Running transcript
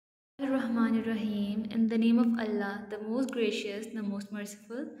Bismillahirrahmanirrahim. In the name of Allah, the most gracious, the most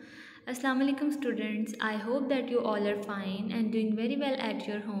merciful. Assalamu alaikum students. I hope that you all are fine and doing very well at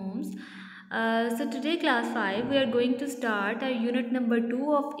your homes. So today class 5 we are going to start our unit number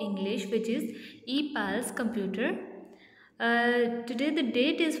 2 of English, which is ePALS computer. Today the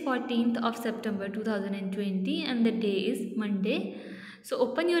date is 14th of September 2020 and the day is Monday. So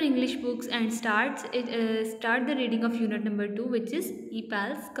open your English books and start the reading of unit number 2, which is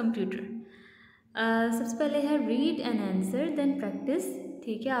ePALS computer. सबसे पहले है read and answer then practice.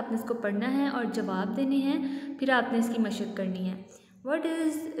 ठीक है, आपने इसको पढ़ना है और जवाब देने हैं, फिर आपने इसकी मशक करनी है. What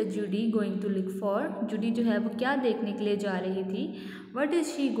is Judy going to look for. Judy जो है वो क्या देखने के लिए जा रही थी. What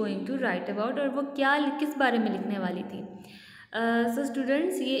is she going to right about, और वो क्या किस बारे में लिखने वाली थी. सो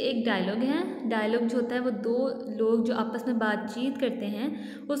स्टूडेंट्स, ये एक डायलॉग है. डायलॉग जो होता है वो दो लोग जो आपस में बातचीत करते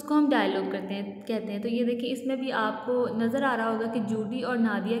हैं उसको हम डायलॉग कहते हैं. तो ये देखिए, इसमें भी आपको नज़र आ रहा होगा कि जूडी और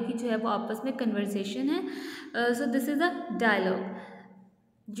नादिया की जो है वो आपस में कन्वर्सेशन है. So this is a dialogue.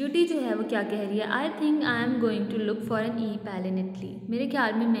 Judy जो है वो क्या कह रही है. I think I am going to look for N E pale in Italy. मेरे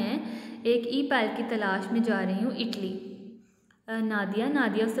ख्याल में मैं एक ई पैल की तलाश में जा रही हूँ इटली.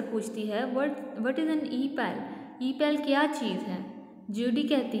 नादिया उससे पूछती है व्हाट इज़ एन ई पैल. ई पैल क्या चीज़ है. जूडी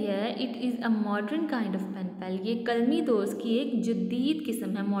कहती है it is a modern kind of pen पैल. ये कलमी दोस्त की एक जदीद किस्म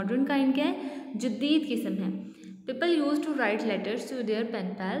है. मॉडर्न काइंड क्या है, जदीद किस्म है. People use to write letters to their pen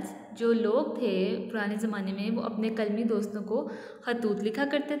पैल्स. जो लोग थे पुराने ज़माने में वो अपने कलमी दोस्तों को खतूत लिखा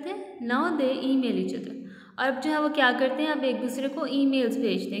करते थे. Now they E mail each other. और अब जो है वो क्या करते हैं, अब एक दूसरे को ईमेल्स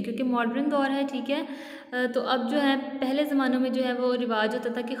भेजते हैं क्योंकि मॉडर्न दौर है. ठीक है, तो अब जो है पहले ज़मानों में जो है वो रिवाज होता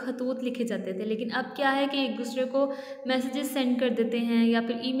था कि खतूत लिखे जाते थे, लेकिन अब क्या है कि एक दूसरे को मैसेजेस सेंड कर देते हैं या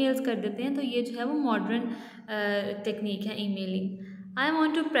फिर ईमेल्स कर देते हैं. तो ये जो है वो मॉडर्न टेक्निक है emailing. I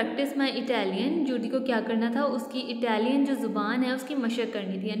want to practice my Italian. Judy को क्या करना था, उसकी इटालियन जो ज़ुबान है उसकी मशक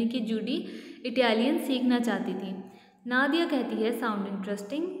करनी थी, यानी कि जूडी इटालियन सीखना चाहती थी. नादिया कहती है साउंड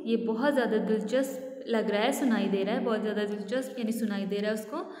इंटरेस्टिंग. ये बहुत ज़्यादा दिलचस्प लग रहा है, सुनाई दे रहा है, बहुत ज़्यादा दिलचस्प यानी सुनाई दे रहा है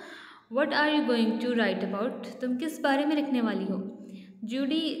उसको. What are you going to right about. तुम किस बारे में लिखने वाली हो.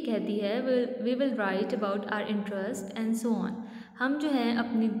 जूडी कहती है we will write about are interest and so on. हम जो है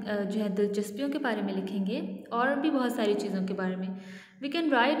अपनी जो है दिलचस्पियों के बारे में लिखेंगे और भी बहुत सारी चीज़ों के बारे में. We can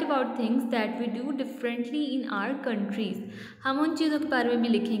write about things that we do differently in are countries. हम उन चीज़ों के बारे में भी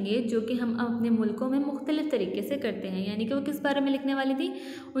लिखेंगे जो कि हम अपने मुल्कों में मुख्तलिफ़ तरीके से करते हैं. यानी कि वो किस बारे में लिखने वाली थी,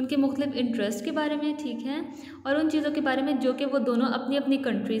 उनके मुख्तलिफ़ इंटरेस्ट के बारे में. ठीक है, और उन चीज़ों के बारे में जो कि वो दोनों अपनी अपनी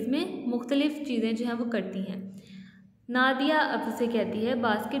कंट्रीज़ में मुख्तलिफ़ चीज़ें जो हैं वो करती हैं. नादिया अब उसे कहती है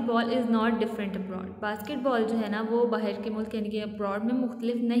basketball is not different abroad. Basketball जो है ना वो बाहर के मुल्क यानी कि अब्रॉड में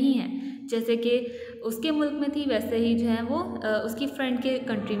मुख्तलिफ नहीं है. जैसे कि उसके मुल्क में थी वैसे ही जो है वो उसकी फ्रेंड के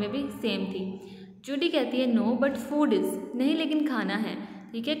कंट्री में भी सेम थी. जूडी कहती है नो बट फूड इज़. नहीं लेकिन खाना है.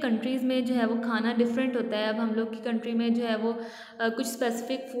 ठीक है, कंट्रीज़ में जो है वो खाना डिफरेंट होता है. अब हम लोग की कंट्री में जो है वो कुछ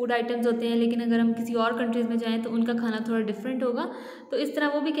स्पेसिफिक फूड आइटम्स होते हैं, लेकिन अगर हम किसी और कंट्रीज़ में जाएं तो उनका खाना थोड़ा डिफरेंट होगा. तो इस तरह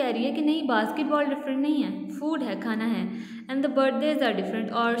वो भी कह रही है कि नहीं बास्केटबॉल डिफरेंट नहीं है, फूड है, खाना है. And the birthdays are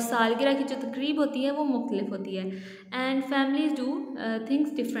different. और सालगिरह की जो तकरीब होती है वो मुख्तलिफ होती है. And families do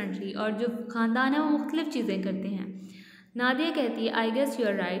things differently. और जो ख़ानदान है वो मुख्तलिफ चीज़ें करते हैं. नादिया कहती है I guess you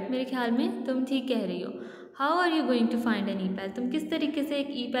are right. मेरे ख्याल में तुम ठीक कह रही हो. How are you going to find N E पैल. तुम किस तरीके से एक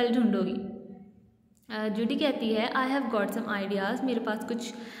ई पैल ढूंढोगी. जूडी कहती है I have got some ideas. मेरे पास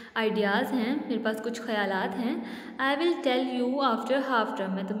कुछ आइडियाज़ हैं, मेरे पास कुछ ख्यालात हैं. I will tell you after half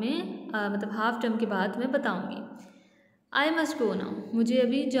term. मैं तुम्हें मतलब हाफ टर्म के बाद तुम्हें बताऊँगी. I must go now. मुझे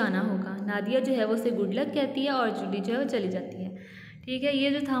अभी जाना होगा. नादिया जो है वो उसे गुड लक कहती है और जूडी जो है वो चली जाती है. ठीक है,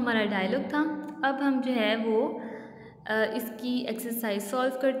 ये जो था हमारा डायलॉग था. अब हम जो है वो इसकी एक्सरसाइज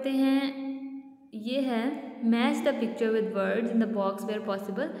सॉल्व करते हैं. ये है match the picture with words in the box where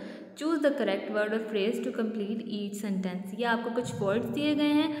possible. Choose the correct word और phrase to complete each sentence. ये आपको कुछ वर्ड्स दिए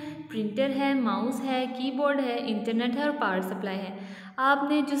गए हैं. प्रिंटर है, माउस है, कीबोर्ड है, इंटरनेट है और पावर सप्लाई है.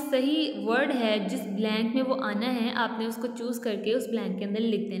 आपने जो सही वर्ड है जिस ब्लैंक में वो आना है आपने उसको चूज़ करके उस ब्लैंक के अंदर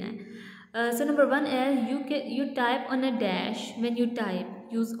लिख देना है. So number 1 is you type on a dash. When you type,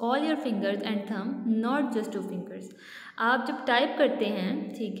 use all your fingers and thumb, not just 2 fingers. आप जब टाइप करते हैं,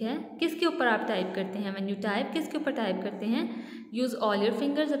 ठीक है, किसके ऊपर आप टाइप करते हैं. when you type किसके ऊपर टाइप करते हैं. use all your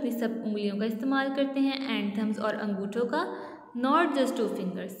fingers, अपनी सब उंगलियों का इस्तेमाल करते हैं. and thumbs और अंगूठों का. not just 2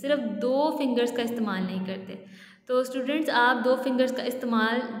 fingers, सिर्फ 2 फिंगर्स का इस्तेमाल नहीं करते. तो स्टूडेंट्स, आप 2 फिंगर्स का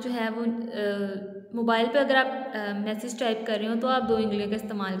इस्तेमाल जो है वो मोबाइल पे अगर आप मैसेज टाइप कर रहे हो तो आप 2 उंगलियों का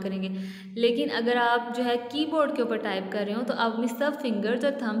इस्तेमाल करेंगे. लेकिन अगर आप जो है कीबोर्ड के ऊपर टाइप कर रहे हो तो आप अपनी सब फिंगर्स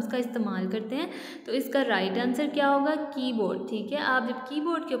और थम्स का इस्तेमाल करते हैं. तो इसका राइट आंसर क्या होगा, कीबोर्ड. ठीक है, आप जब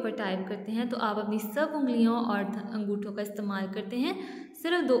कीबोर्ड के ऊपर टाइप करते हैं तो आप अपनी सब उंगलियों और अंगूठों का इस्तेमाल करते हैं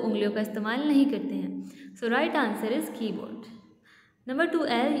सिर्फ 2 उंगलियों का इस्तेमाल नहीं करते हैं। सो right answer is keyboard. Number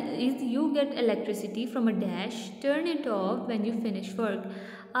 2L is you get electricity from a dash, turn it off when you finish work.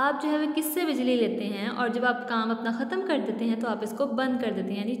 आप जो है वो किससे बिजली लेते हैं और जब आप काम अपना ख़त्म कर देते हैं तो आप इसको बंद कर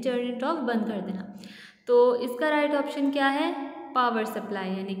देते हैं, यानी टर्न इट ऑफ, बंद कर देना। तो इसका राइट ऑप्शन क्या है? पावर सप्लाई,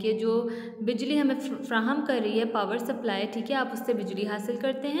 यानी कि जो बिजली हमें फ्राहम कर रही है पावर सप्लाई, ठीक है, आप उससे बिजली हासिल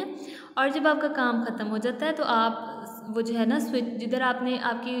करते हैं और जब आपका काम ख़त्म हो जाता है तो आप वो जो है ना स्विच, जिधर आपने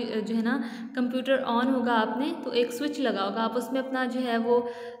आपकी जो है ना कंप्यूटर ऑन होगा आपने तो एक स्विच लगा होगा, आप उसमें अपना जो है वो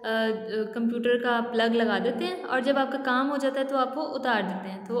कंप्यूटर का प्लग लगा देते हैं और जब आपका काम हो जाता है तो आप वो उतार देते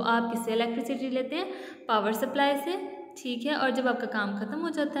हैं। तो आप किससे इलेक्ट्रिसिटी लेते हैं? पावर सप्लाई से, ठीक है, और जब आपका काम ख़त्म हो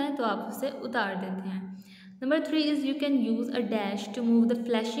जाता है तो आप उसे उतार देते हैं। Number 3 is you can use a dash to move the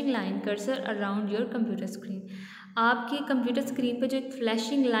flashing line cursor around your computer screen. आपके कंप्यूटर स्क्रीन पे जो एक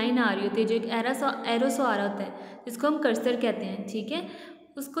फ्लैशिंग लाइन आ रही होती है, जो एक एरो सा आ रहा होता है, जिसको हम कर्सर कहते हैं, ठीक है,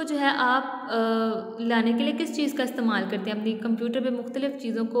 उसको जो है आप लाने के लिए किस चीज़ का इस्तेमाल करते हैं? अपनी कंप्यूटर पे मुख्तलिफ़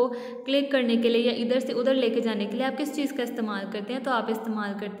चीज़ों को क्लिक करने के लिए या इधर से उधर लेके जाने के लिए आप किस चीज़ का इस्तेमाल करते हैं? तो आप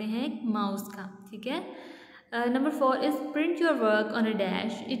इस्तेमाल करते हैं एक माउस का, ठीक है। Number 4 is print your work on a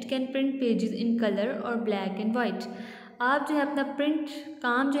dash. It can print pages in color or black and white. आप जो है अपना प्रिंट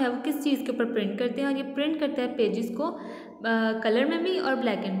काम जो है वो किस चीज़ के ऊपर प्रिंट करते हैं और ये प्रिंट करता है पेजेस को कलर में भी और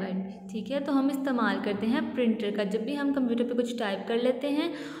ब्लैक एंड वाइट भी, ठीक है। तो हम इस्तेमाल करते हैं प्रिंटर का जब भी हम कंप्यूटर पे कुछ टाइप कर लेते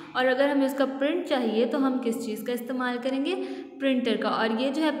हैं और अगर हमें उसका प्रिंट चाहिए तो हम किस चीज़ का इस्तेमाल करेंगे? प्रिंटर का। और ये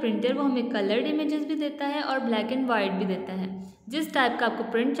जो है प्रिंटर वो हमें कलर्ड इमेजेस भी देता है और ब्लैक एंड वाइट भी देता है। जिस टाइप का आपको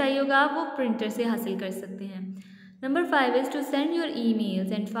प्रिंट चाहिए होगा आप वो प्रिंटर से हासिल कर सकते हैं। Number 5 is to send your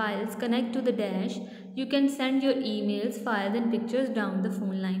emails and files connect to the dash. You can send your emails, files and pictures down the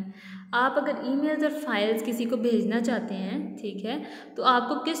phone line. आप अगर ईमेल्स और फाइल्स किसी को भेजना चाहते हैं, ठीक है, तो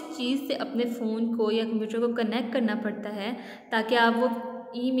आपको किस चीज़ से अपने फ़ोन को या कंप्यूटर को कनेक्ट करना पड़ता है ताकि आप वो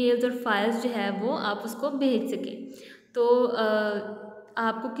ईमेल्स और फाइल्स जो है वो आप उसको भेज सकें। तो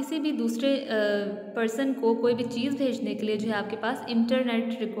आपको किसी भी दूसरे पर्सन को कोई भी चीज़ भेजने के लिए जो है आपके पास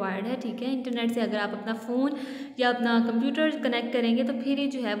इंटरनेट रिक्वायर्ड है, ठीक है। इंटरनेट से अगर आप अपना फ़ोन या अपना कंप्यूटर कनेक्ट करेंगे तो फिर ही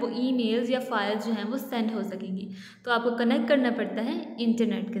जो है वो ईमेल्स या फाइल्स जो हैं वो सेंड हो सकेंगी। तो आपको कनेक्ट करना पड़ता है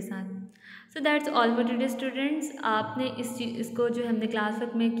इंटरनेट के साथ। So that's all for today students. आपने इसको जो हमने क्लास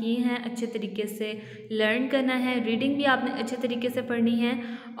वर्क में किए हैं अच्छे तरीके से लर्न करना है, रीडिंग भी आपने अच्छे तरीके से पढ़नी है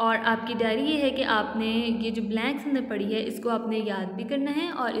और आपकी डायरी ये है कि आपने ये जो ब्लैंक्स हमने पढ़ी है इसको आपने याद भी करना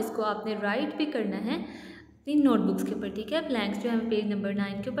है और इसको आपने राइट भी करना है अपनी नोटबुक्स के ऊपर, ठीक है। ब्लैंक्स जो है पेज नंबर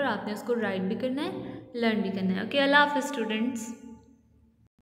 9 के ऊपर आपने उसको राइट भी करना है, लर्न भी करना है। ओके, अल्लाह हाफ़िज़ स्टूडेंट्स।